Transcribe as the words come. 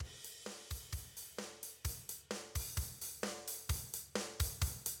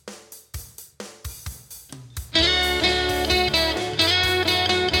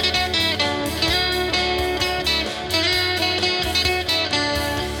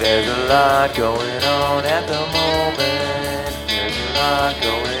There's a lot going on at the moment. There's a lot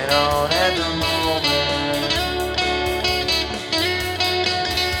going on at the moment.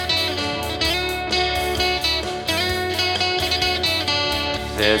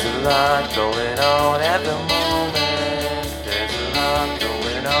 There's a lot going on at the moment. There's a lot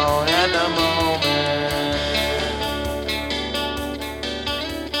going on at the moment.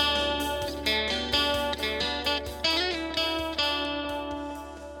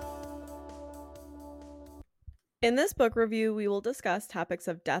 In this book review, we will discuss topics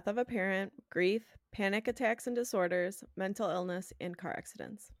of death of a parent, grief, panic attacks and disorders, mental illness, and car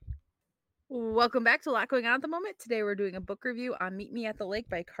accidents. Welcome back to A Lot Going On at the Moment. Today we're doing a book review on Meet Me at the Lake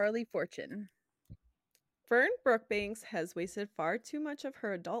by Carly Fortune. Fern Brookbanks has wasted far too much of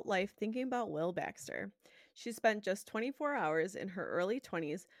her adult life thinking about Will Baxter. She spent just 24 hours in her early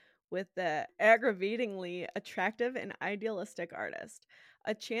 20s with the aggravatingly attractive and idealistic artist,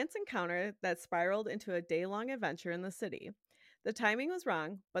 a chance encounter that spiraled into a day-long adventure in the city. The timing was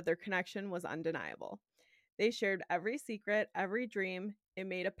wrong, but their connection was undeniable. They shared every secret, every dream, and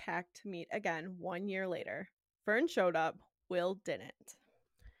made a pact to meet again 1 year later. Fern showed up, Will didn't.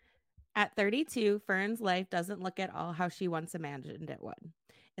 At 32, Fern's life doesn't look at all how she once imagined it would.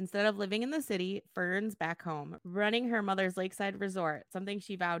 Instead of living in the city, Fern's back home, running her mother's lakeside resort, something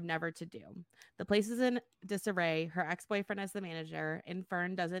she vowed never to do. The place is in disarray, her ex-boyfriend is the manager, and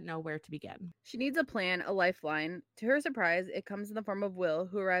Fern doesn't know where to begin. She needs a plan, a lifeline. To her surprise, it comes in the form of Will,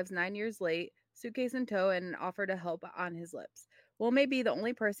 who arrives 9 years late, suitcase in tow, and an offer to help on his lips. Will may be the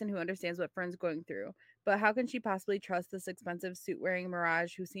only person who understands what Fern's going through, but how can she possibly trust this expensive suit-wearing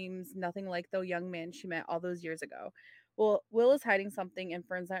mirage who seems nothing like the young man she met all those years ago? Well, Will is hiding something, and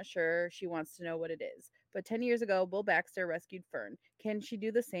Fern's not sure she wants to know what it is. But 10 years ago, Will Baxter rescued Fern. Can she do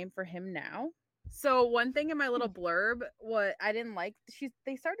the same for him now? So one thing in my little blurb, what I didn't like,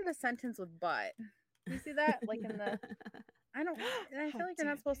 they started a sentence with "but." You see that, like in the I feel like you're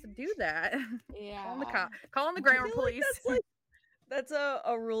not supposed to do that. Yeah. Calling the grammar I feel police. Like that's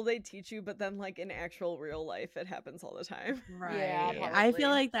a rule they teach you, but then like in actual real life, it happens all the time. Right. Yeah, I feel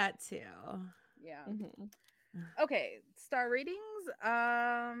like that too. Yeah. Mm-hmm. Okay, star ratings.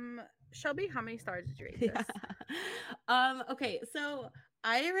 Shelby, how many stars did you rate this? Okay, so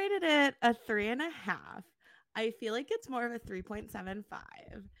I rated it a 3.5. I feel like it's more of a 3.75.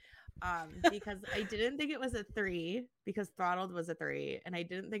 Because I didn't think it was a 3 because Throttled was a 3, and I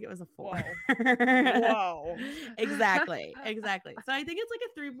didn't think it was a 4. Whoa. Exactly. So I think it's like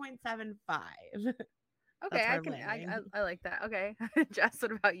a 3.75. Okay, I like that. Okay, Jess,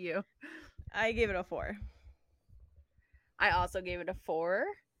 what about you? I gave it a 4. I also gave it a 4.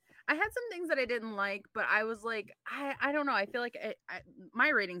 I had some things that I didn't like, but I was like, I don't know. I feel like my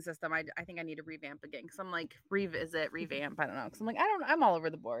rating system, I think I need to revamp again because I'm like revamp. I don't know because I'm all over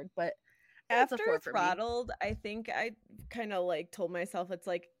the board. But after Throttled, I think I kind of like told myself it's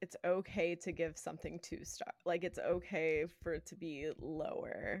okay to give something 2 stars. Like it's okay for it to be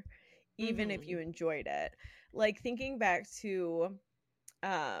lower, even if you enjoyed it. Like thinking back to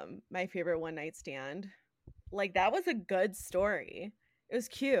my favorite One Night Stand, like that was a good story. It was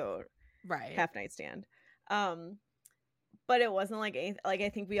cute, right? Half Night Stand, but it wasn't like I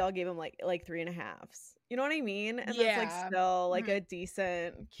think we all gave him like 3.5. You know what I mean? And that's like still like a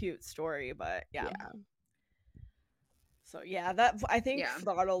decent, cute story, but yeah. So yeah, that I think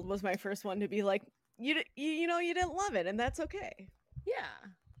Throttled was my first one to be like, you know you didn't love it, and that's okay.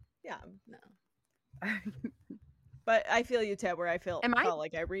 Yeah. No. But I feel you, Ted, where I felt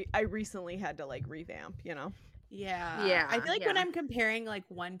like I recently had to like revamp, you know? Yeah. I feel like when I'm comparing like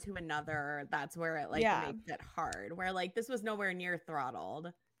one to another, that's where it like makes it hard. Where like this was nowhere near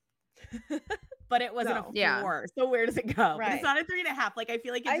Throttled. But it wasn't a 4. So where does it go? Right. But it's not a 3.5. Like I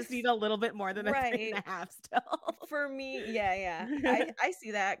feel like it just needs a little bit more than a 3.5 still. For me, yeah. I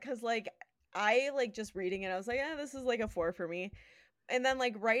see that because like I like just reading it, I was like, this is like a 4 for me. And then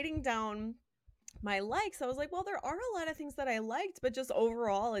like writing down my likes, I was like, well, there are a lot of things that I liked, but just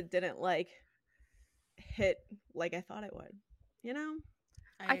overall it didn't like hit like I thought it would, you know?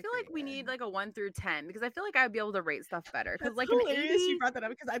 I feel like we need like a 1 through 10 because I feel like I'd be able to rate stuff better. Because like an 80, you brought that up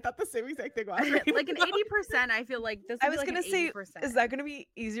because I thought the same exact thing was like an 80%. I feel like this. I was like gonna say, is that gonna be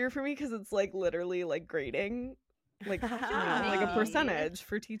easier for me because it's like literally like grading, like like a percentage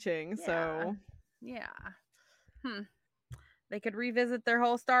for teaching. So yeah. They could revisit their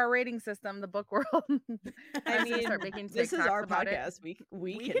whole star rating system, the book world. I mean, start making this is our podcast. We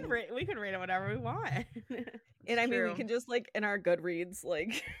can rate it whatever we want. And I mean, we can just like in our Goodreads,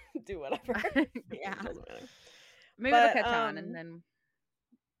 like do whatever. Yeah. Maybe they'll catch on and then.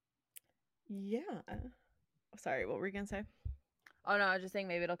 Yeah. Sorry, what were you gonna say? Oh no, I was just saying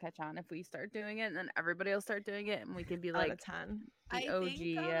maybe it'll catch on if we start doing it, and then everybody will start doing it, and we can be Out like of 10. the OG.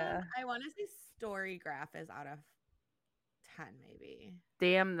 Yeah. I want to say Storygraph is out of 10, maybe.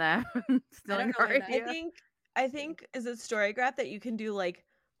 Damn them. Stealing know our why that- idea. I think is it Storygraph that you can do like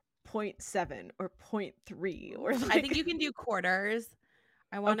 0.7 or 0.3 or like I think you can do quarters.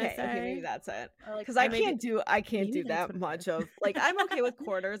 I want to say. okay, maybe that's it. Or, like, Because I maybe- can't maybe do that's that what it much is. of like I'm okay with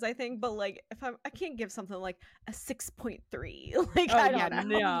quarters, I think, but like if I can't give something like a 6.3. Like Oh I yeah, don't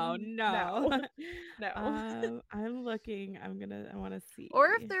know. no. No. I'm looking. I want to see.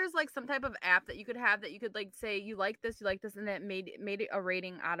 Or if there's like some type of app that you could have that you could like say you like this, and it made it a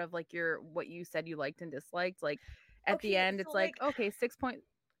rating out of like your what you said you liked and disliked. Like at the Okay, end, it's so, like okay,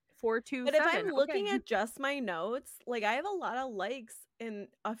 6.427. But if I'm looking okay. at just my notes, like I have a lot of likes and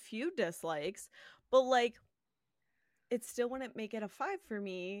a few dislikes, but like it still wouldn't make it a 5 for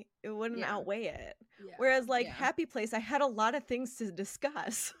me. It wouldn't Yeah. outweigh it. Yeah. Whereas like Yeah. Happy Place, I had a lot of things to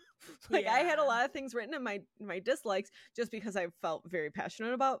discuss. Like I had a Yeah. lot of things written in my dislikes just because I felt very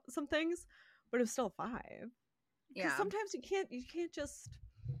passionate about some things, but it was still a 5. Because Yeah. sometimes you can't just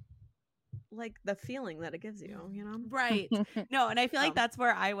like the feeling that it gives you, you know? Right. No, and I feel like Um, that's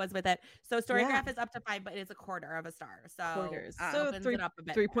where I was with it. So Storygraph is up to 5, but it's a quarter of a star. So Quarters. it So opens it up a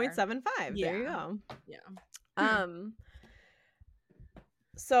bit. 3.75. There you Yeah. go. Yeah.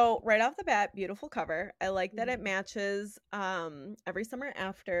 So right off the bat, beautiful cover. I like that it Mhm. matches Every Summer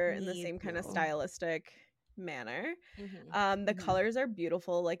After in the Me same kind of too. stylistic manner. Mhm. The Mhm. colors are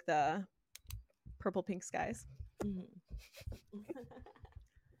beautiful, like the purple pink skies. Mhm.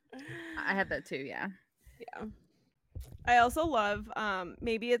 I had that too. Yeah. Yeah. I also love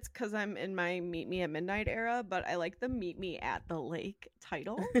maybe it's because I'm in my Meet Me at Midnight era, but I like the Meet Me at the Lake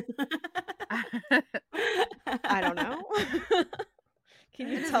title. I don't know. Can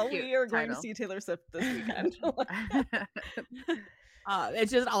you It is a tell cute we are going to title. see Taylor Swift this weekend?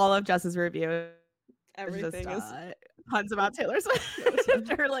 It's just all of Jess's review. It's Everything just, is puns about Taylor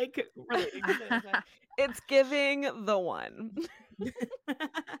Swift or like relating to Taylor Swift. it's giving the one.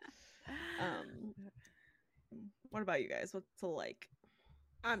 What about you guys? What's it like?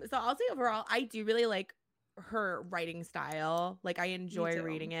 So I'll say overall, I do really like her writing style. Like I enjoy too.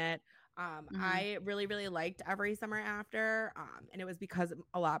 reading it. Mhm. I really, really liked Every Summer After. And it was because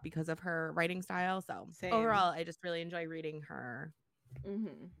of her writing style. So Same. overall, I just really enjoy reading her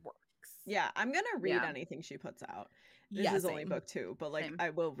Mm-hmm. works. Yeah, I'm gonna read Yeah. anything she puts out. This Yeah, is only same. book 2, but like Same. I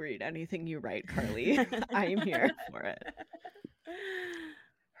will read anything you write, Carly. I am here for it.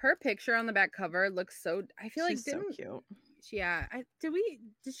 Her picture on the back cover looks so. I feel She's like so didn't. cute. Yeah. Did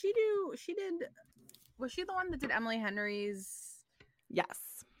she do? She did. Was she the one that did Emily Henry's?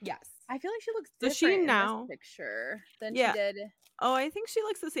 Yes. Yes. I feel like she looks Does she different in now- this picture than Yeah. she did. Oh, I think she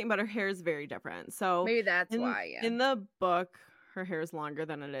looks the same, but her hair is very different. So Maybe that's in, why. Yeah. in the book, her hair is longer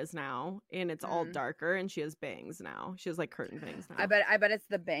than it is now, and it's all Mhm. darker, and she has bangs now. She has like curtain bangs now. I bet it's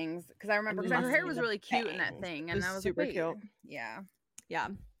the bangs because I remember because her must hair be was the really cute in that bangs. thing, It and was I was super like, cute. wait, yeah. Yeah.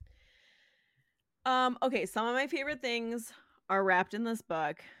 Okay, some of my favorite things are wrapped in this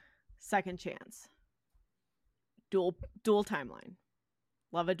book. Second chance. Dual timeline.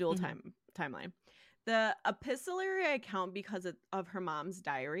 Love a dual Mhm. timeline. The epistolary account because of her mom's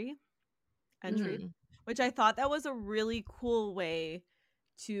diary entry, Mhm. which I thought that was a really cool way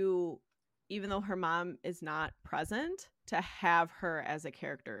to, even though her mom is not present, to have her as a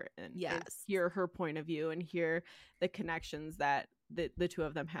character and Yes. hear her point of view and hear the connections that the two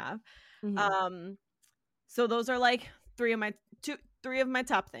of them have. Mhm. So those are like three of my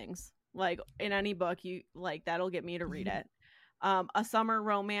top things. Like in any book, you like that'll get me to read it. A summer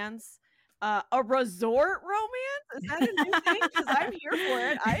romance, a resort romance. Is that a new thing? Because I'm here for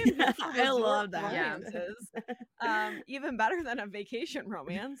it. I am here for I resort love that. Yeah. romances. Even better than a vacation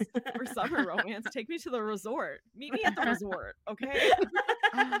romance or summer romance. Take me to the resort. Meet me at the resort. Okay,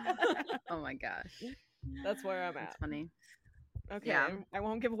 Oh my gosh, that's where I'm that's at. funny. Okay, Yeah. I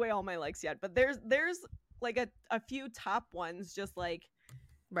won't give away all my likes yet, but there's like a few top ones just like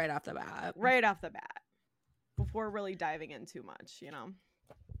Right off the bat. right off the bat before really diving in too much, you know.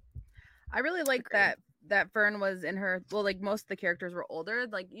 I really like Agreed. that Fern was in her. Well, like most of the characters were older.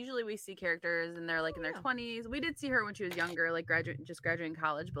 Like usually we see characters and they're like in their Yeah. 20s. We did see her when she was younger, like graduating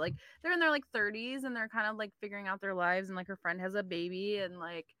college, but like they're in their like 30s and they're kind of like figuring out their lives. And like her friend has a baby and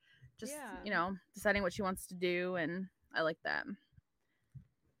like just Yeah. deciding what she wants to do. And I like that.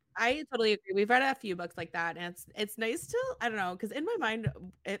 I totally agree. We've read a few books like that, and it's nice to, I don't know, because in my mind,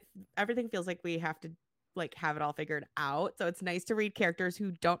 everything feels like we have to like have it all figured out. So it's nice to read characters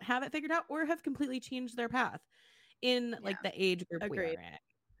who don't have it figured out or have completely changed their path in like the age group we are Agreed. in.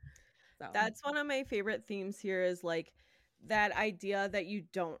 So That's one of my favorite themes here is like that idea that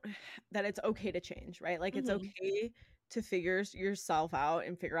that it's okay to change, right? Like it's okay to figure yourself out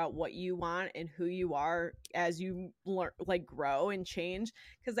and figure out what you want and who you are as you learn, like grow and change.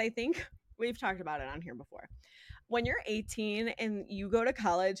 Because I think we've talked about it on here before. When you're 18 and you go to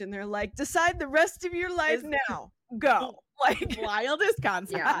college and they're like, decide the rest of your life now, go. Like wildest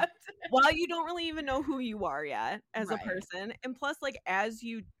concept. Yeah. While you don't really even know who you are yet as Right. a person. And plus, like, as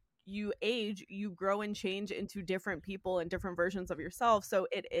you age, you grow and change into different people and different versions of yourself. So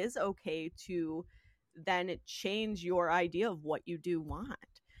it is okay to then change your idea of what you do want.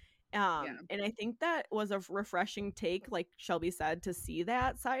 And I think that was a refreshing take, like Shelby said, to see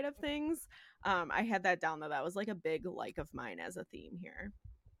that side of things. I had that down, that was like a big like of mine as a theme here.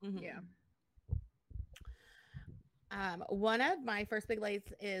 Yeah. One of my first big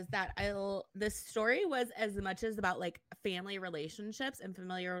lights is that this story was as much as about like family relationships and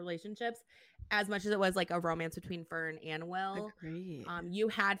familiar relationships as much as it was like a romance between Fern and Will. Agreed. You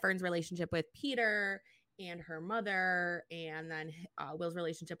had Fern's relationship with Peter and her mother, and then Will's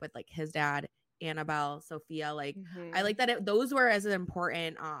relationship with like his dad, Annabelle, Sophia. Like I like that those were as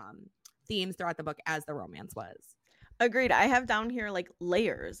important themes throughout the book as the romance was. Agreed. I have down here like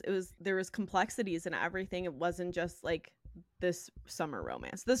layers. There was complexities in everything. It wasn't just like this summer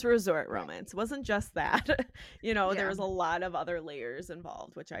romance, this resort romance. It wasn't just that. There was a lot of other layers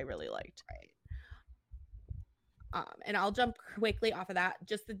involved, which I really liked. Right. And I'll jump quickly off of that.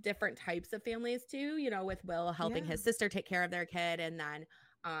 Just the different types of families too. With Will helping his sister take care of their kid, and then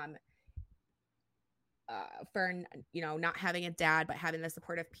Fern, not having a dad but having the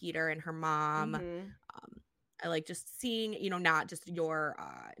support of Peter and her mom. I like just seeing, not just your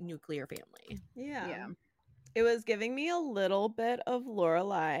nuclear family. Yeah. It was giving me a little bit of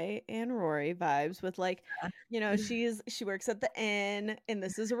Lorelai and Rory vibes with like, she works at the inn and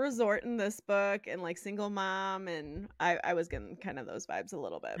this is a resort in this book, and like single mom, and I was getting kind of those vibes a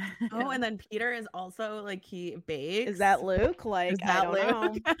little bit. Oh, and then Peter is also like he bakes. Is that Luke? Like, I don't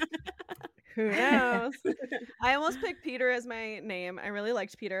know. Who knows? I almost picked Peter as my name. I really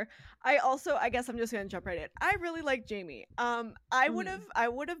liked Peter. I guess I'm just gonna jump right in. I really like Jamie. I would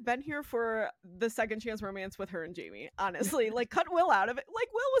have been here for the second chance romance with her and Jamie, honestly. Like, cut Will out of it. Like,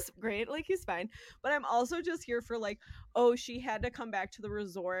 Will was great, like he's fine. But I'm also just here for like, oh, she had to come back to the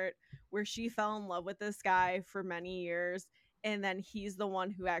resort where she fell in love with this guy for many years, and then he's the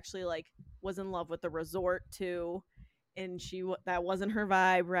one who actually like was in love with the resort too. And that wasn't her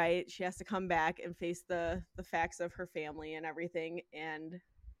vibe, right? She has to come back and face the facts of her family and everything, and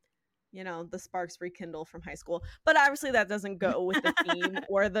the sparks rekindle from high school. But obviously that doesn't go with the theme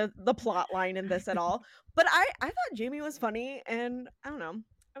or the plot line in this at all. But I thought Jamie was funny, and I don't know,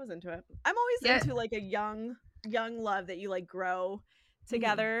 I was into it. I'm always into like a young love that you like grow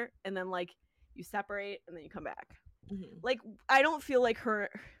together and then like you separate and then you come back. Like, I don't feel like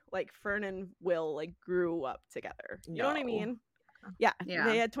Fern and Will like grew up together. You know what I mean? Yeah.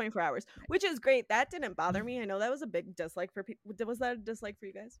 They had 24 hours, which is great. That didn't bother me. I know that was a big dislike for people. Was that a dislike for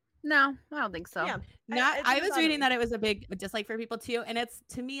you guys? No, I don't think so. Yeah. I was reading that it was a big dislike for people too, and it's,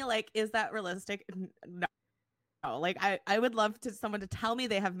 to me, like, is that realistic? No. Like, I would love someone to tell me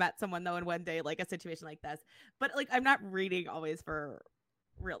they have met someone though in one day, like a situation like this, but like I'm not reading always for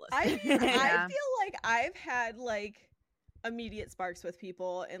realistic. I feel like I've had like immediate sparks with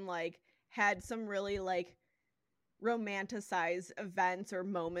people and like had some really like romanticized events or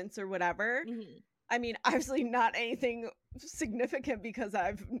moments or whatever. I mean, obviously not anything significant because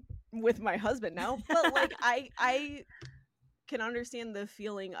I've with my husband now, but like I can understand the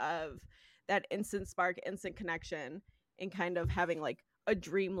feeling of that instant spark, instant connection, and kind of having like a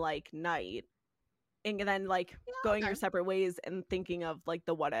dream-like night, and then like going your separate ways and thinking of like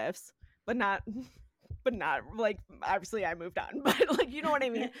the what ifs, but not like, obviously I moved on, but like, you know what I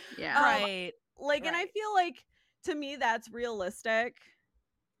mean? Right. Like, and I feel like to me that's realistic.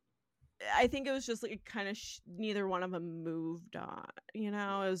 I think it was just like kind of neither one of them moved on, it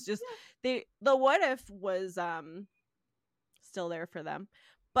was just the what if was still there for them.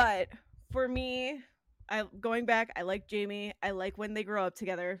 But for me, going back, I like Jamie. I like when they grow up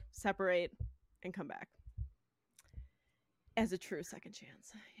together, separate, and come back as a true second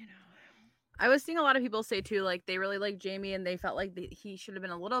chance. I was seeing a lot of people say too, like they really like Jamie and they felt like he should have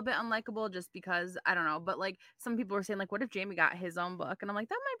been a little bit unlikable just because, I don't know, but like some people were saying like, what if Jamie got his own book? And I'm like,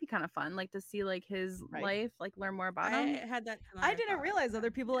 that might be kind of fun, like to see like his life, like learn more about him. I had that. I didn't realize other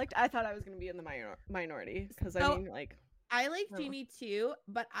people liked. I thought I was going to be in the minority because I mean, like, I like Jamie too,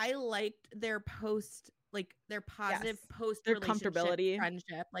 but I liked their their positive post their comfortability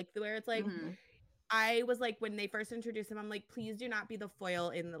friendship, like where it's like. I was like, when they first introduced him, I'm like, please do not be the foil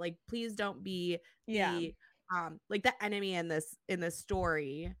in the, like, please don't be the like the enemy in this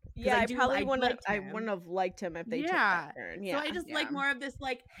story. 'Cause Yeah, I probably wouldn't. liked I him. wouldn't have liked him if they took Yeah. that turn. So Yeah. I just like Yeah. more of this,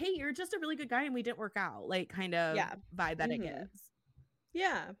 like, hey, you're just a really good guy and we didn't work out, like, kind of Yeah. vibe that it Mhm. gives.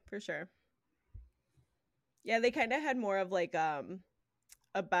 Yeah, for sure. Yeah, they kind of had more of like a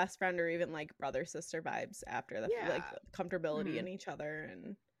best friend or even like brother sister vibes after the like Yeah. comfortability Mhm. in each other,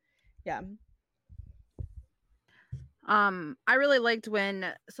 and yeah. I really liked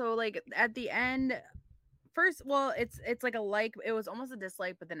when, so like at the end, first, well, it's like a like, it was almost a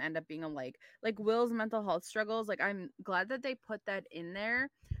dislike, but then end up being a like Will's mental health struggles. Like, I'm glad that they put that in there,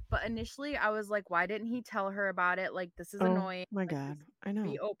 but initially I was like, why didn't he tell her about it? Like, this is annoying. My Like, God, this I know.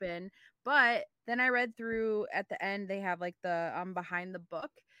 be open. But then I read through at the end, they have like the behind the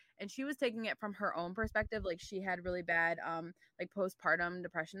book, and she was taking it from her own perspective. Like, she had really bad like postpartum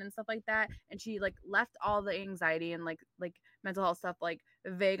depression and stuff like that, and she like left all the anxiety and like mental health stuff like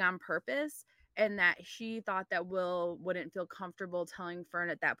vague on purpose, and that she thought that Will wouldn't feel comfortable telling Fern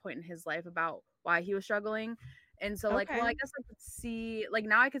at that point in his life about why he was struggling. And so like, well, I Okay. guess I could see, like,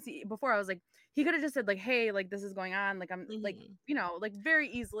 now I could see. Before I was like, he could have just said like, hey, like, this is going on, like, I'm like, Mhm. you know, like, very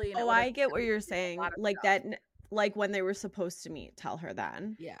easily. And it Oh, would've I get what you're alleviated a saying. lot of Like stuff. that, like when they were supposed to meet, tell her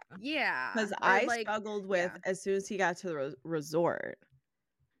then. Yeah. Yeah, Because or I like, struggled with yeah. as soon as he got to the resort.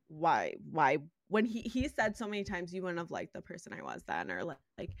 Why when he said so many times you wouldn't have liked the person I was then, or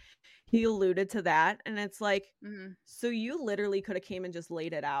like he alluded to that, and it's like, Mhm. so you literally could have came and just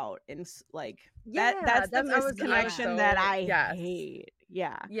laid it out, and like Yeah, that's the I was misconnection that so, I yes. hate.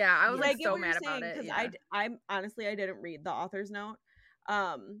 Yeah. Yeah, I was But I like get so what you're mad about saying, it. because Yeah. I'm honestly, I didn't read the author's note.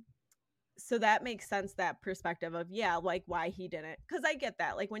 So that makes sense, that perspective of, yeah, like why he didn't, because I get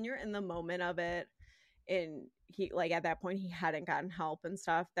that, like when you're in the moment of it, and he, like, at that point he hadn't gotten help and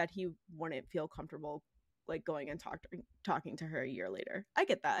stuff, that he wouldn't feel comfortable like going and talking to her a year later. I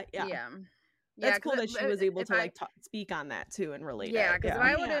get that. Yeah. Yeah. That's 'Cause cool that she was able if to like speak on that too and relate yeah, it. because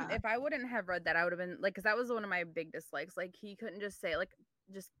Yeah. if I wouldn't have read that, I would have been like, because that was one of my big dislikes. Like, he couldn't just say like,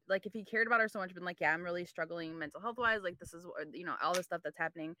 just like, if he cared about her so much, been like, yeah, I'm really struggling mental health wise, like, this is you know, all the stuff that's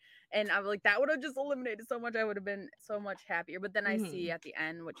happening, and I was like, that would have just eliminated so much. I would have been so much happier. But then I see Mhm. at the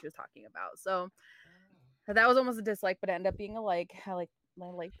end what she was talking about, so that was almost a dislike, but it ended up being a like. I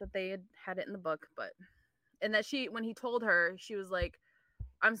like that they had it in the book, but, and that she, when he told her, she was like,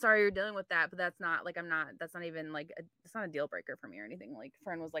 I'm sorry you're dealing with that, but that's not like, that's not even like it's not a deal breaker for me or anything. Like,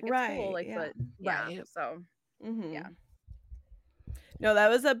 Fern was like, it's cool, Right. like, Yeah. but yeah, Right. so Mm-hmm. yeah. No, that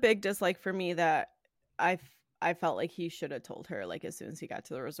was a big dislike for me, that I felt like he should have told her like as soon as he got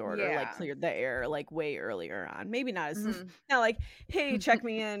to the resort, or like Yeah. cleared the air like way earlier on. Maybe not as Mhm. not like, hey, check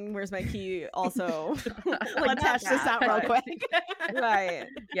me in, where's my key? Also, like, Let's not hash this that, out real but- quick. right.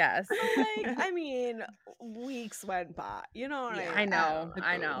 Yes. Like, I mean, weeks went by, you know what Yeah, I know. don't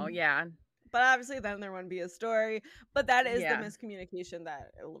I know. Yeah. But obviously then there wouldn't be a story. But that is Yeah. the miscommunication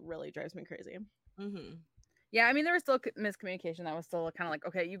that really drives me crazy. Mhm. Yeah, I mean, there was still miscommunication. That was still kind of like,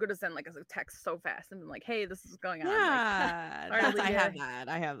 okay, you could have sent like a text so fast and been like, hey, this is going on. Like, Yeah, sorry, that's, I Leah. have that.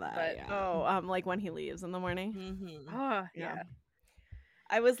 I have that. But- yeah. Oh, like when he leaves in the morning. Mhm. oh, Yeah. yeah.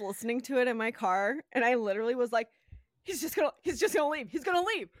 I was listening to it in my car, and I literally was like, he's just gonna leave. He's gonna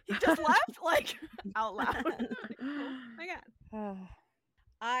leave. He just left, like, out loud. Oh my God.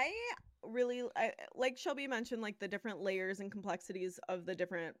 I really, like Shelby mentioned, like the different layers and complexities of the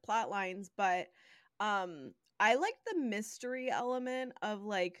different plot lines, but I like the mystery element of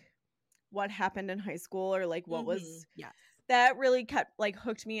like what happened in high school, or like what was Mhm. Yes. that really kept like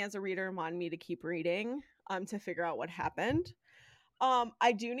hooked me as a reader and wanted me to keep reading to figure out what happened.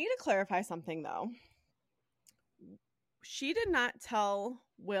 I do need to clarify something though. She did not tell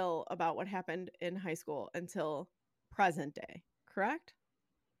Will about what happened in high school until present day, correct?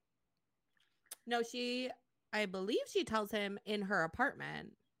 No, I believe she tells him in her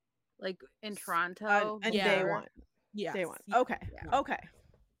apartment. Like in Toronto. On Yeah. day one. Yes. Day one. Okay. Yeah. Okay.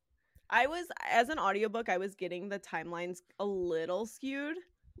 I was, as an audiobook, I was getting the timelines a little skewed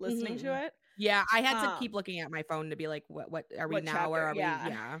listening to it. Yeah, I had to keep looking at my phone to be like, what are we what now, chapter? or are Yeah.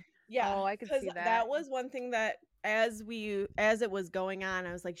 we? Yeah. Yeah. Oh, I could see 'cause that. That was one thing that as it was going on,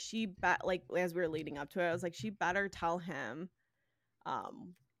 I was like, like as we were leading up to it, I was like, she better tell him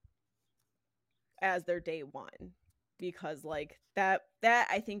as their day one, because like that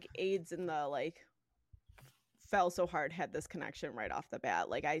I think aids in the like fell so hard, had this connection right off the bat,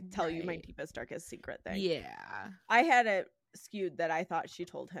 like I tell you my Right. deepest darkest secret thing. Yeah. I had it skewed that I thought she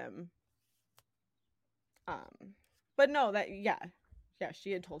told him but no, that yeah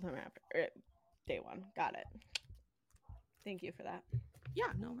she had told him after day one. Got it. Thank you for that.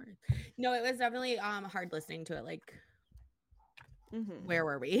 Yeah, no worries. No, it was definitely hard listening to it, like Mm-hmm. where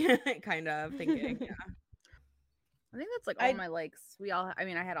were we kind of thinking. Yeah. I think that's like all my likes. I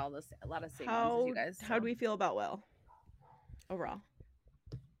had all this, a lot of same ones as you guys. How do we feel about Will overall?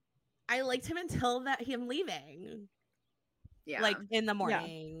 I liked him until him leaving. Yeah. Like in the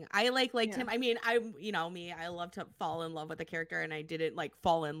morning. Yeah. I liked him. I mean, I love to fall in love with the character, and I didn't like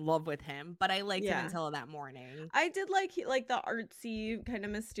fall in love with him, but I liked him until that morning. I did like the artsy kind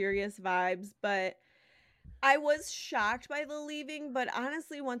of mysterious vibes, but I was shocked by the leaving. But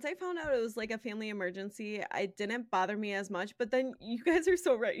honestly, once I found out it was like a family emergency, it didn't bother me as much. But then you guys are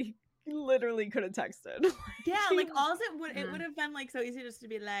so right. You literally could have texted. Yeah, like it would have been like so easy just to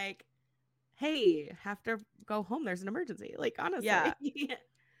be like, hey, have to go home. There's an emergency. Like, honestly.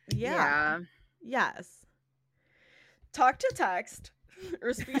 Yeah. Yes. Talk to text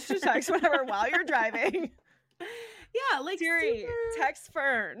or speech to text, whatever, while you're driving. Yeah, like Siri, text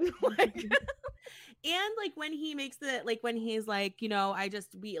Fern. Like, and like when he makes when he's like, we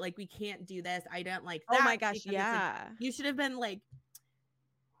can't do this. I don't like that. Oh my gosh, yeah. Like, you should have been like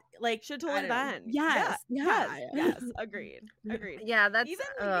should totally been. Yes. Agreed. Yeah, that's even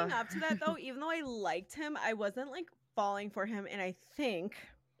leading up to that though. Even though I liked him, I wasn't like falling for him, and I think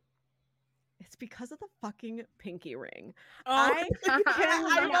it's because of the fucking pinky ring. Oh, I felt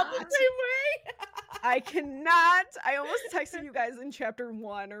the same way. I cannot. I almost texted you guys in chapter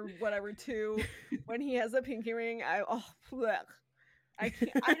 1 or whatever 2 when he has a pinky ring. I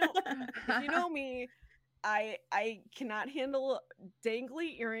can't. I don't. If you know me, I cannot handle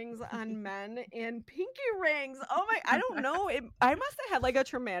dangly earrings on men and pinky rings. Oh my, I don't know. I must have had like a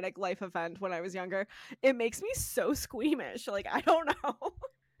traumatic life event when I was younger. It makes me so squeamish. Like, I don't know.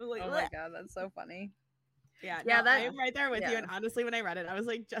 Like, oh my God, that's so funny. Yeah, I'm right there with you. And honestly, when I read it, I was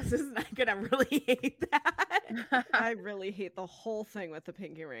like, Jess is not gonna really hate that. I really hate the whole thing with the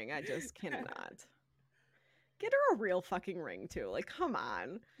pinky ring. I just cannot. Get her a real fucking ring too. Like, come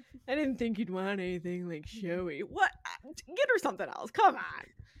on. I didn't think you'd want anything like showy. What? Get her something else. Come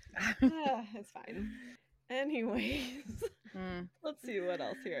on. It's fine. Anyways, let's see what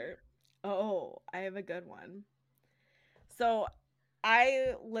else here. Oh, I have a good one. So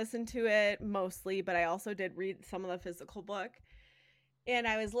I listened to it mostly, but I also did read some of the physical book. And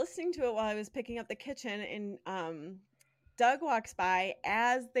I was listening to it while I was picking up the kitchen, and Doug walks by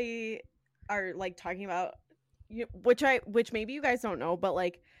as they are like talking about, which maybe you guys don't know, but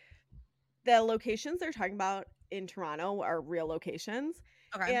like the locations they're talking about in Toronto are real locations.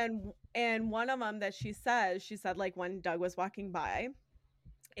 Okay. And one of them that she said like when Doug was walking by,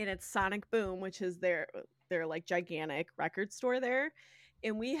 and it's Sonic Boom, which is their like gigantic record store there.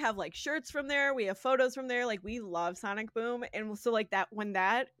 And we have like shirts from there. We have photos from there. Like, we love Sonic Boom. And so like that, when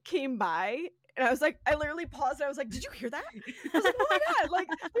that came by, and I was like, I literally paused. And I was like, did you hear that? I was like, oh my God, like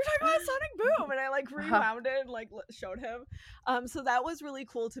they're talking about Sonic Boom. And I like rewound it and like showed him. So that was really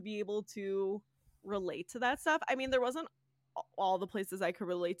cool to be able to relate to that stuff. I mean, there wasn't all the places I could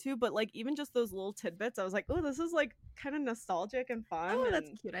relate to, but like even just those little tidbits, I was like, oh, this is like kind of nostalgic and fun. Oh, that's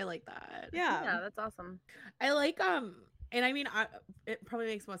cute. I like that. Yeah, that's awesome. I like and I mean, it probably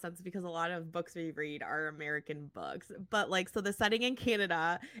makes more sense because a lot of books we read are American books, but like, so the setting in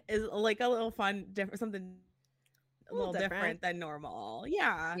Canada is like a little fun, something a little different than normal.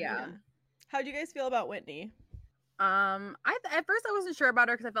 Yeah. How'd you guys feel about Whitney? At first I wasn't sure about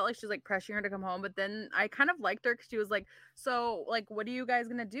her because I felt like she was like pressuring her to come home, but then I kind of liked her because she was like, so like, what are you guys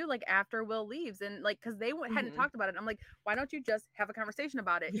gonna do like after Will leaves? And like, because they hadn't talked about it. I'm like, why don't you just have a conversation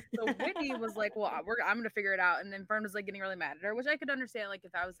about it? So Whitney was like, well, I'm gonna figure it out. And then Fern was like getting really mad at her, which I could understand. Like,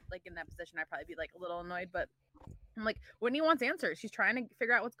 if I was like in that position, I'd probably be like a little annoyed, but I'm like, Whitney wants answers. She's trying to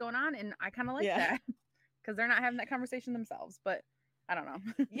figure out what's going on, and I kind of like that because they're not having that conversation themselves. But I don't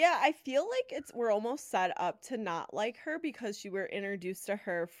know. Yeah, I feel like we're almost set up to not like her because we're introduced to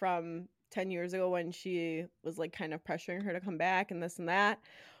her from 10 years ago when she was like kind of pressuring her to come back and this and that.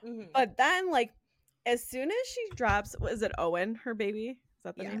 But then like as soon as she drops, is it Owen, her baby? Is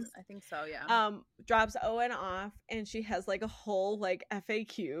that the name? I think so, yeah. Drops Owen off, and she has like a whole like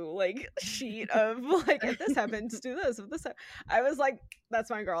FAQ like sheet of like, if this happens, do this. If this I was like, that's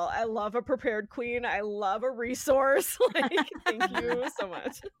my girl. I love a prepared queen. I love a resource. Like, thank you so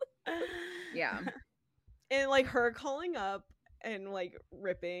much. Yeah. And like her calling up and like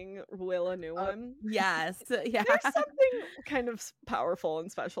ripping Will a new one. Yes. Yeah. There's something kind of powerful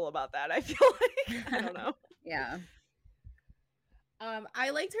and special about that, I feel like. I don't know. Yeah. I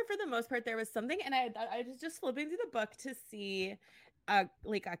liked her for the most part. There was something, and I was just flipping through the book to see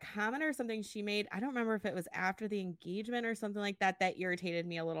like a comment or something she made. I don't remember if it was after the engagement or something like that irritated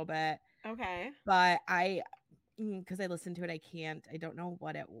me a little bit. Okay. But because I listened to it, I don't know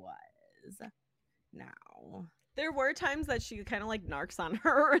what it was now. There were times that she kind of like narcs on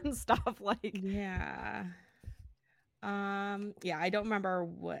her and stuff, like. Yeah. Yeah, I don't remember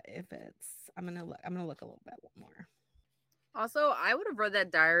what if it's. I'm gonna look a little bit more. Also, I would have read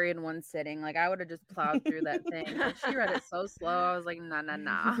that diary in one sitting. Like I would have just plowed through that thing. Like, she read it so slow. I was like,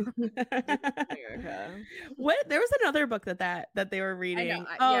 nah. America. What? There was another book that they were reading.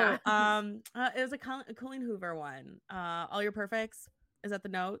 yeah. It was a Colleen Hoover one. All Your Perfects. Is that the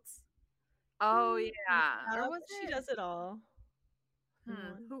notes? Oh yeah. Or was She it? does it all.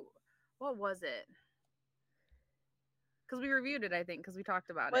 Who? What was it? Because we reviewed it, I think, because we talked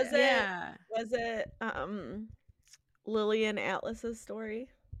about Was it. Yeah. Was it Lillian Atlas's story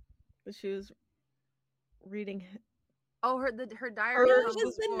that she was reading? Oh, her diary. Or No, it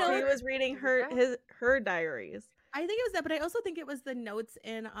was the note. he was reading her diaries. I think it was that, but I also think it was the notes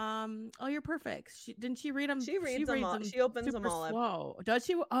in All Your Perfects. Didn't she read them? She reads them all. She opens them super all up. slow. Does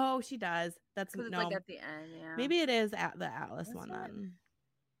she? Oh, she does. That's Because it's no. like at the end, yeah. Maybe it is at the Atlas That's one not- then.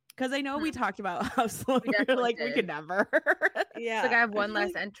 Because I know we talked about how slow we were definitely like we did. could never. Yeah. It's like I have I one feel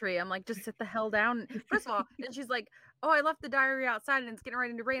less like- entry. I'm like, just sit the hell down. First of all, and she's like, "Oh, I left the diary outside and it's getting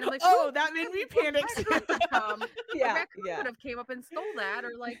ready to rain." I'm like, Oh, "Who that made me fucking panic. raccoon would come? Yeah, A raccoon yeah. would have came up and stole that,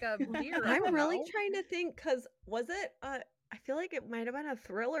 or like a deer. I I'm don't really know. trying to think because was it? I feel like it might have been a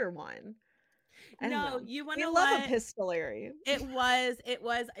thriller one. I don't No, know. you want We to love a epistolary. It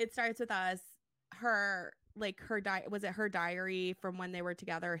starts with us. Her was it her diary from when they were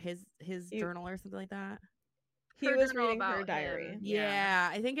together? His You- journal or something like that. He Her was journal reading her about diary. him. Yeah, Yeah.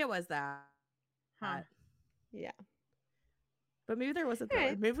 I think it was that. Huh. Yeah. But maybe there was a Okay.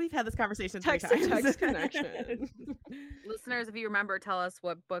 thriller. Maybe we've had this conversation Text three to times. text connection. Listeners, if you remember, tell us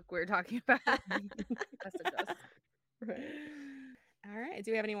what book we were talking about. Message us. Right. All right.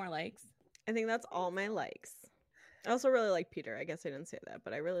 Do we have any more likes? I think that's all my likes. I also really like Peter. I guess I didn't say that,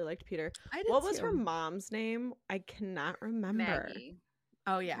 but I really liked Peter. I did What was too. her mom's name? I cannot remember. Maggie.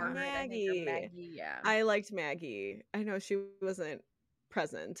 Oh yeah. Margaret, I think, or Maggie. Maggie, yeah. I liked Maggie. I know she wasn't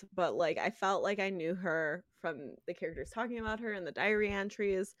present, but like I felt like I knew her from the characters talking about her and the diary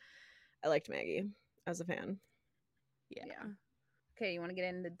entries. I liked Maggie. I was a fan. Yeah. Okay, you want to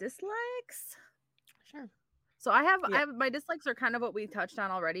get into dislikes? Sure. So I have Yeah. my dislikes are kind of what we touched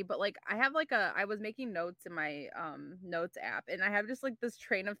on already, but like I have like I was making notes in my notes app, and I have just like this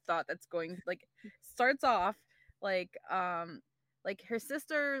train of thought that's going like starts off like her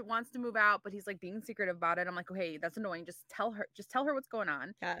sister wants to move out, but he's like being secretive about it. I'm like, okay, that's annoying. Just tell her what's going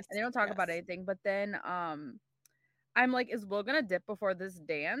on. Yes. And they don't talk about yes. anything. But then I'm like, is Will gonna dip before this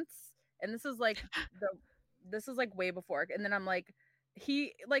dance? And this is like way before. And then I'm like,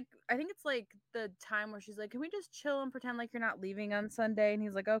 I think it's like the time where she's like, can we just chill and pretend like you're not leaving on Sunday? And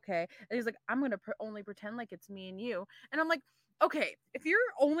he's like, okay. And he's like, I'm gonna only pretend like it's me and you. And I'm like, okay, if you're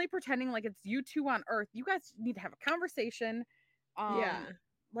only pretending like it's you two on Earth, you guys need to have a conversation. Yeah.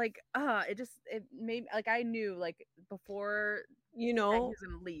 Like it made like I knew like before You that he know, was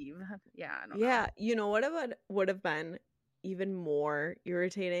gonna leave. Yeah, I don't know. yeah, you know what would have been even more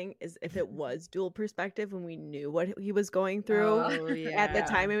irritating is if it was dual perspective when we knew what he was going through Oh, at the yeah.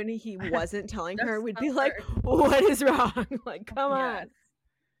 time and he wasn't telling Just her. We'd be tell like, her. what is wrong? Like, come Yes.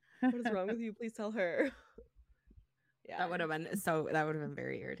 on. What is wrong with you? Please tell her. Yeah. That would have been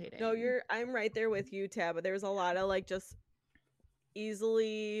very irritating. No, I'm right there with you, Tab, but there was a lot of like just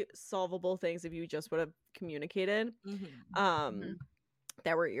easily solvable things if you just would have communicated. Mhm.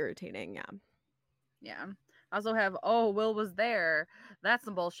 That were irritating, yeah. Yeah. I also have, Will was there. That's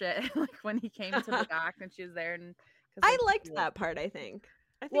some bullshit. Like when he came to the dock and she was there, and 'cause, I like, liked he, that part, I think.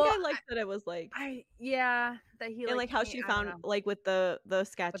 Well, I liked that it was like that he and like how she I don't found know. like with the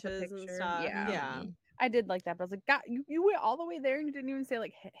sketches and picture, stuff. yeah. Yeah. I did like that, but I was like, God, you went all the way there and you didn't even say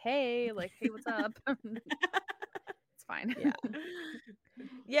like, hey, what's up? It's fine. Yeah.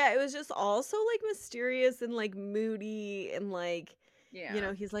 Yeah, it was just also like mysterious and like moody and like Yeah. you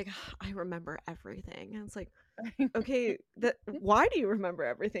know, he's like, I remember everything. And it's like, okay, why do you remember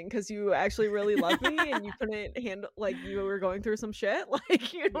everything? Because you actually really love me and you couldn't handle like you were going through some shit.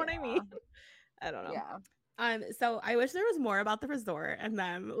 Like, you know what I mean? I don't know. Yeah. So I wish there was more about the resort and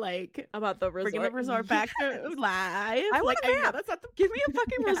them like About the resort. bringing the resort back to life. I want like, a I know map. that's not the Give me a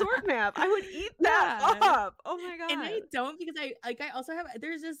fucking Yeah. resort map. I would eat that Yeah. up. Oh my god. And I don't because I also have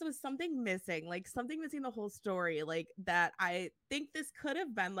there's just was something missing, like something missing the whole story, like that I think this could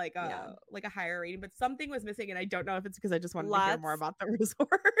have been like a higher rating, but something was missing, and I don't know if it's because I just wanted to hear more Lots- about the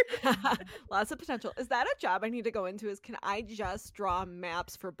resort. Lots of potential. Is that a job I need to go into? Is can I just draw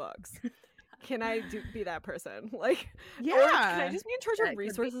maps for books? Can I be that person? Like, or can I just be in charge That of could be.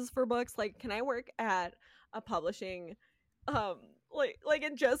 resources for books? Like, can I work at a publishing, like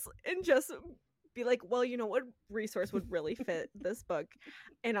and just be like, well, you know what resource would really fit this book,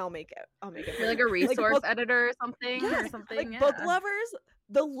 and I'll make it. You're for like you. a resource book- editor or something, Yes, or something. like yeah. book lovers,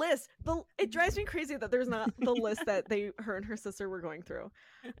 the list. It drives me crazy that there's not the list that her and her sister were going through.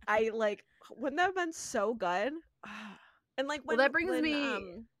 I like, wouldn't that have been so good? And like, Well, that brings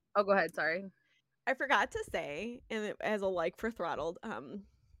me. Oh, go ahead. Sorry. I forgot to say, and as a like for Throttled,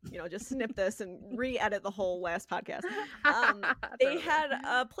 just snip this and re-edit the whole last podcast. They Totally. had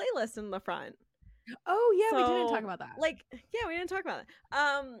a playlist in the front. Oh yeah, we didn't So, talk about that. Like, yeah, we didn't talk about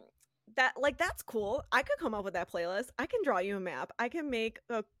it. That's cool. I could come up with that playlist. I can draw you a map. I can make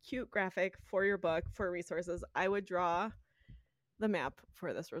a cute graphic for your book for resources. I would draw the map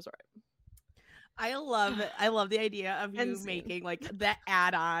for this resort. I love it. I love the idea of you End scene. making like the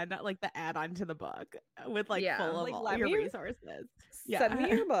add-on to the book with like Yeah. full of Like, all let your me- resources. Send me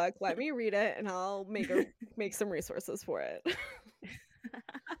your book. Let me read it, and I'll make some resources for it.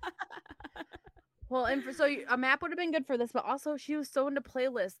 Well, and so a map would have been good for this, but also she was so into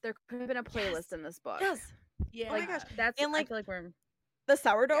playlists. There could have been a playlist Yes. in this book. Yes, Yeah. Oh my gosh. That's And, I like, feel like we're the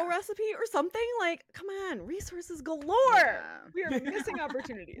sourdough Yeah. recipe or something. Like, come on, resources galore. Yeah. We are missing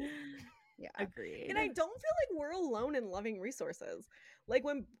opportunities. yeah. Agreed. And I don't feel like we're alone in loving resources. Like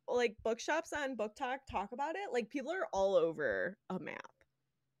when like bookshops on Book talk about it, like people are all over a map.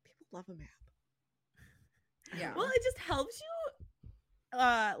 People love a map. Yeah. Well, it just helps you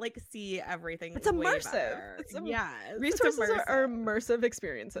like see everything. It's way immersive. better. It's yes, it's Resources are immersive. immersive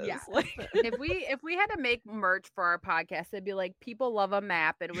experiences. Yes. Like if we had to make merch for our podcast, it'd be like people love a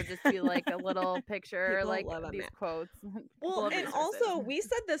map. It would just be like a little picture, People like love a these map. quotes. People well, love and resources. also we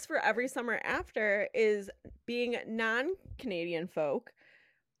said this for every summer after is being non-Canadian folk,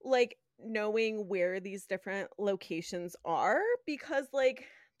 like knowing where these different locations are because like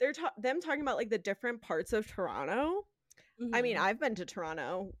they're them talking about like the different parts of Toronto. I mean, Mhm. I've been to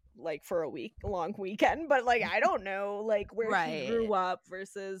Toronto like for a long weekend, but like I don't know like where he grew Right. up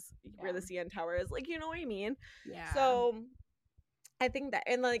versus where the CN Tower is. Like, you know what I mean? Yeah. So I think that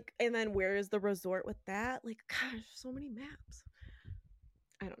and then where is the resort with that? Like, gosh, so many maps.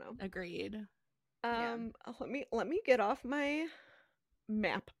 I don't know. agreed. Yeah. Let me get off my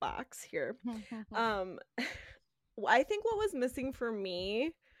map box here. I think what was missing for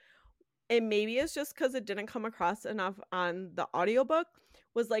me, and maybe it's just because it didn't come across enough on the audiobook,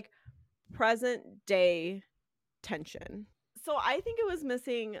 was like present day tension. So I think it was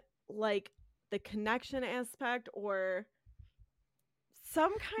missing like the connection aspect or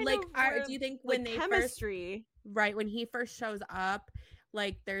some kind Like, of do you think like when they chemistry? right when he first shows up,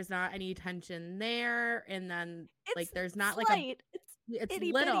 like there's not any tension there, and then like It's there's not slight. like It's it's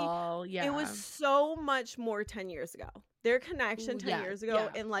itty bitty. little. Yeah. It was so much more 10 years ago. Their connection 10 Yeah, years ago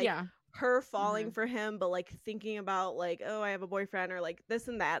yeah, and like yeah. her falling for him, but like thinking about like, oh, I have a boyfriend or like this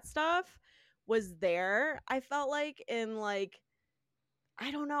and that stuff was there. I felt like in like, I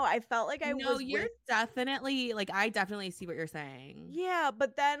don't know. I felt like I No, was you're with, definitely like I definitely see what you're saying. yeah,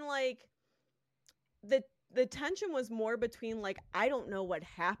 but then like the tension was more between like, I don't know what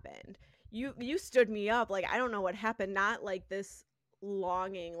happened. You stood me up, like I don't know what happened, not like this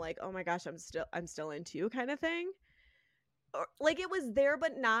longing like, oh my gosh, I'm still into you kind of thing. Or, like it was there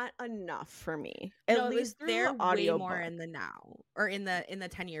but not enough for me. At No, it was least through there the way audio more book. in the now or in the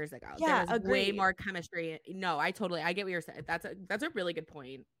 10 years ago. Yeah, there was way agreed. more chemistry. No, I get what you're saying. That's a really good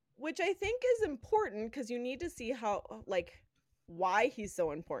point. Which I think is important because you need to see how like why he's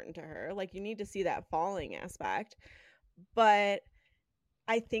so important to her. Like you need to see that falling aspect. But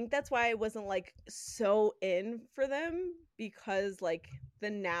I think that's why I wasn't like so in for them because like the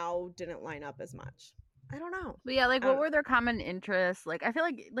now didn't line up as much. I don't know. But yeah, like I what don't were their common interests? Like I feel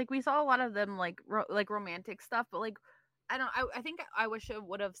like we saw a lot of them like romantic stuff, but like I think I wish I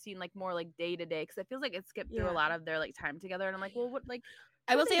would have seen like more like day to day because it feels like it skipped through Yeah. a lot of their like time together, and I'm like, well, what like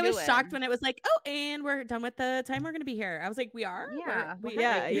I will what say I are they was shocked doing? when it was like, oh, and we're done with the time we're gonna be here. I was like, we are? Yeah, We're-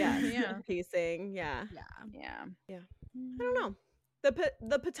 yeah, like- yeah, Yeah. pacing, yeah. Yeah. Yeah. I don't know.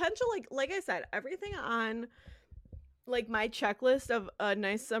 The potential, like I said, everything on like my checklist of a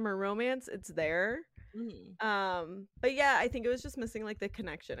nice summer romance, it's there. Mhm. But yeah, I think it was just missing like the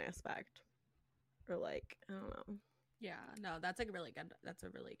connection aspect, or like I don't know. Yeah. No, that's a really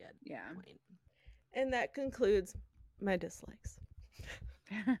good Yeah. point. And that concludes my dislikes.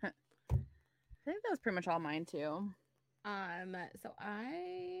 I think that was pretty much all mine too. So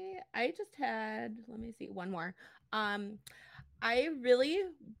I just had, let me see, one more. I really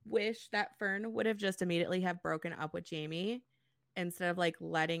wish that Fern would have just immediately have broken up with Jamie instead of like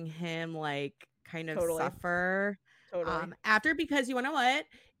letting him like kind of Totally. suffer Totally. after, because you wanna know what?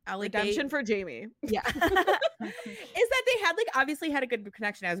 Redemption for Jamie. Yeah. Is that they had like obviously had a good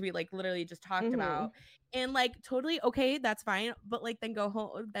connection, as we like literally just talked about, and like totally okay, that's fine, but like then go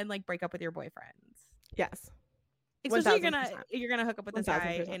home, then like break up with your boyfriends. Yes. Especially 1000%. you're gonna hook up with this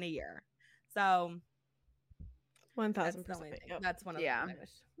guy 1000%. in a year. So 1000%. that's one of Yeah. them I wish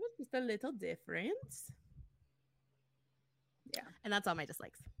was just a little different. Yeah. And that's all my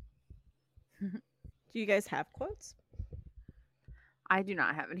dislikes. Do you guys have quotes? I do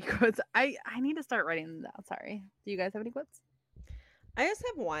not have any quotes. I need to start writing them down. Sorry. Do you guys have any quotes? I just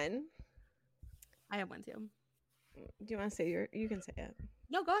have one. I have one too. Do you want to say you can say it.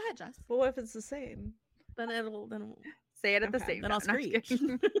 No, go ahead, Jess. Well, what if it's the same? Then it'll Say it at the Okay, same then time. I'll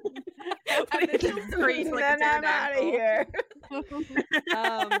No, I'm just screech. kidding. Screech like a Then I'm out of pterodactyl.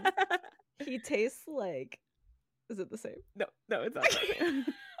 here. He tastes like. Is it the same? No, it's not.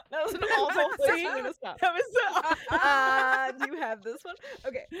 That was an awful place for me to stop. That was Do you have this one?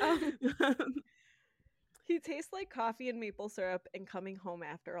 Okay. He tastes like coffee and maple syrup and coming home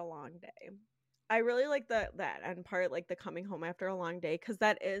after a long day. I really like that and part, like the coming home after a long day, because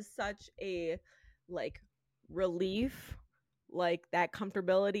that is such a like relief, like that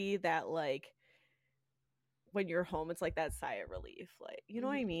comfortability, that like when you're home, it's like that sigh of relief, like, you know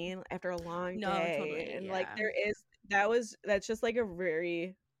what I mean, after a long No, day. totally, And like yeah. that's just like a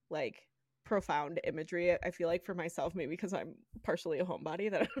very like profound imagery, I feel like, for myself, maybe because I'm partially a homebody,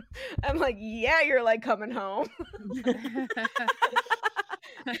 that I'm like, yeah, you're like coming home.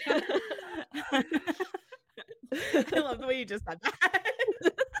 I love the way you just said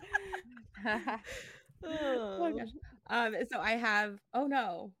that. Oh my gosh. So I have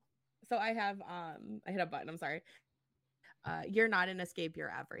I hit a button, I'm sorry. You're not an escape,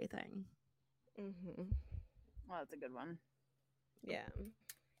 you're everything. Mm-hmm. Well, that's a good one. Yeah,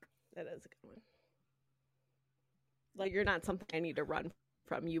 that is a good one. Like, you're not something I need to run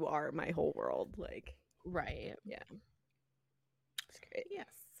from. You are my whole world. Like, Right. yeah. It's great. Yes.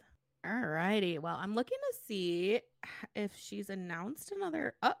 Alrighty. Well, I'm looking to see if she's announced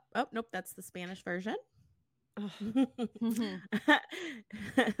another. Oh, nope. That's the Spanish version.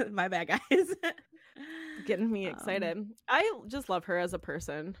 My bad, guys. Getting me excited. I just love her as a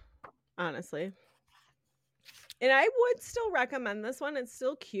person, honestly. And I would still recommend this one. It's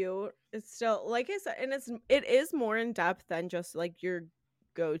still cute. It's still, like I said, and it is more in depth than just like your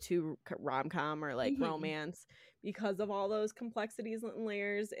go-to rom-com or like romance, because of all those complexities and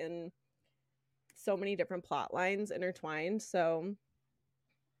layers and so many different plot lines intertwined. So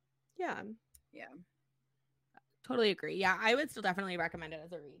yeah. Totally agree. Yeah, I would still definitely recommend it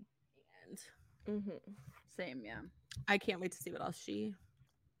as a read. And Same, yeah. I can't wait to see what else she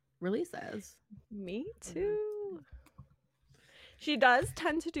releases. Me too. She does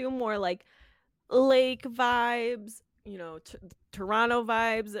tend to do more like lake vibes, you know, Toronto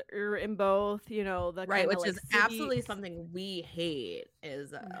vibes are in both, you know, the Right, kinda, which like, is city- absolutely something we hate,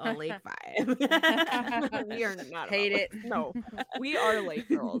 is a lake vibe. We are not Hate about it. lakes. No, we are lake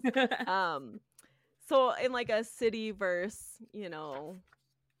girls. So in like a city versus, you know,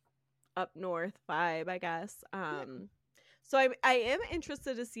 up north vibe, I guess. So I am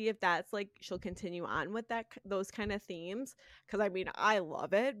interested to see if that's like she'll continue on with those kind of themes, because I mean, I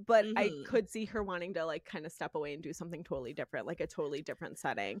love it, but I could see her wanting to like kind of step away and do something totally different, like a totally different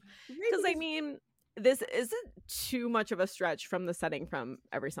setting. Because I mean, this isn't too much of a stretch from the setting from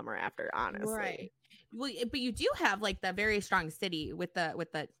Every Summer After, honestly. Right. Well, but you do have like the very strong city with the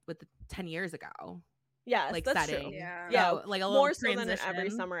 10 years ago. Yes, like that's setting. true. Yeah. So, like a little More so than transition. Every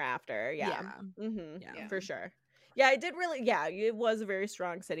Summer After. Yeah. Yeah. For sure. Yeah, I did really. Yeah, it was a very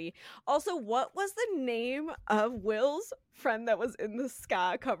strong city. Also, what was the name of Will's friend that was in the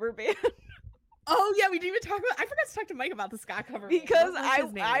ska cover band? Oh yeah, we didn't even talk about. I forgot to talk to Mike about the ska cover band. Because What was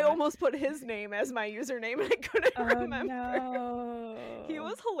his name? I almost put his name as my username and I couldn't remember. No. He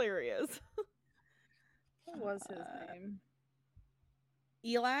was hilarious. What was his name?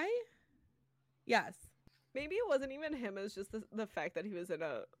 Eli. Yes. Maybe it wasn't even him. It was just the fact that he was in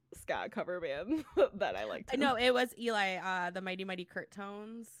a ska cover band that I liked. No, it was Eli. The Mighty Mighty Kurt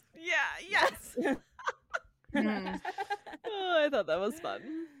Tones. Yeah. Yes. Oh, I thought that was fun.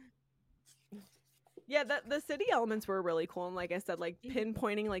 Yeah, the city elements were really cool, and like I said, like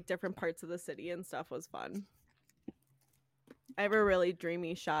pinpointing like different parts of the city and stuff was fun. I have a really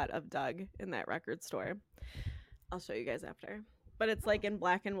dreamy shot of Doug in that record store. I'll show you guys after. But it's like in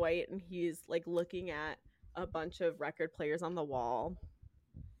black and white, and he's like looking at a bunch of record players on the wall.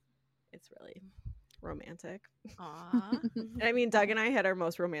 It's really romantic. Aw. And I mean, Doug and I had our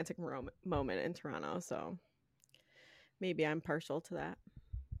most romantic moment in Toronto, so maybe I'm partial to that.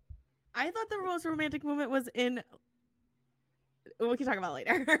 I thought the most romantic moment was in we can talk about it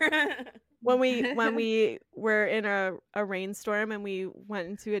later. when we were in a rainstorm and we went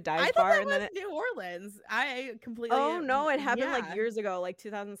into a dive I thought bar that and was then New Orleans. I completely. oh no, it happened like yeah. years ago, like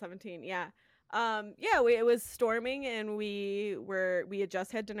 2017. Yeah. It was storming and we had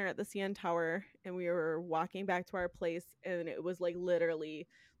just had dinner at the CN Tower and we were walking back to our place and it was like literally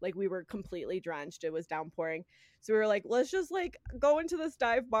like we were completely drenched. It was downpouring. So we were like, let's just like go into this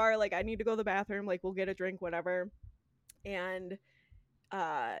dive bar. Like I need to go to the bathroom. Like we'll get a drink, whatever. And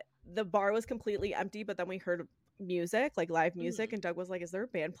the bar was completely empty, but then we heard music, like live music, and Doug was like, is there a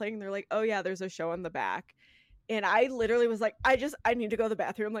band playing? And they're like, oh yeah, there's a show in the back. And I literally was like, I need to go to the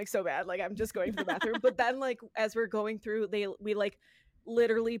bathroom like so bad. Like I'm just going to the bathroom. But then like as we're going through, we like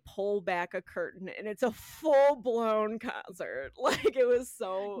literally pull back a curtain and it's a full-blown concert. Like it was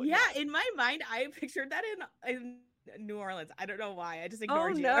so Yeah, in my mind, I pictured that in New Orleans. I don't know why. I just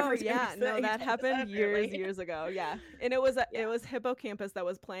ignored you. no, every time yeah, you no, said that happened really. years ago. Yeah, and it was Hippocampus that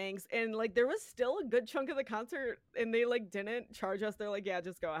was playing, and like there was still a good chunk of the concert, and they like didn't charge us. They're like, yeah,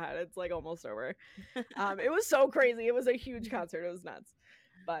 just go ahead. It's like almost over. It was so crazy. It was a huge concert. It was nuts,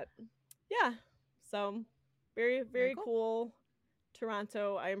 but yeah. So very cool.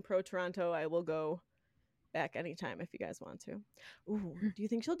 Toronto. I am pro Toronto. I will go back anytime if you guys want to. Ooh, do you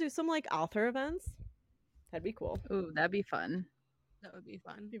think she'll do some like author events? That'd be cool. Ooh, that'd be fun. That would be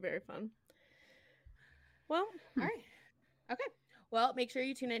fun. Be very fun. Well, all right. Okay. Well, make sure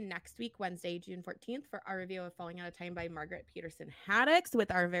you tune in next week, Wednesday, June 14th, for our review of Falling Out of Time by Margaret Peterson Haddix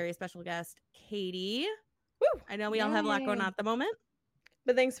with our very special guest, Katie. Woo! I know we all have a lot going on at the moment.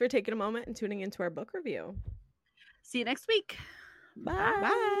 But thanks for taking a moment and tuning into our book review. See you next week. Bye.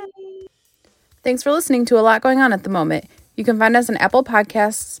 Bye. Thanks for listening to A Lot Going On at the Moment. You can find us on Apple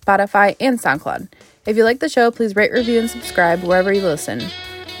Podcasts, Spotify, and SoundCloud. If you like the show, please rate, review, and subscribe wherever you listen.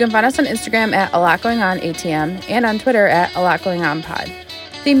 You can find us on Instagram at A Lot Going On ATM and on Twitter at A Lot Going On Pod.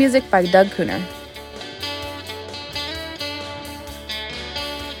 Theme music by Doug Cooner.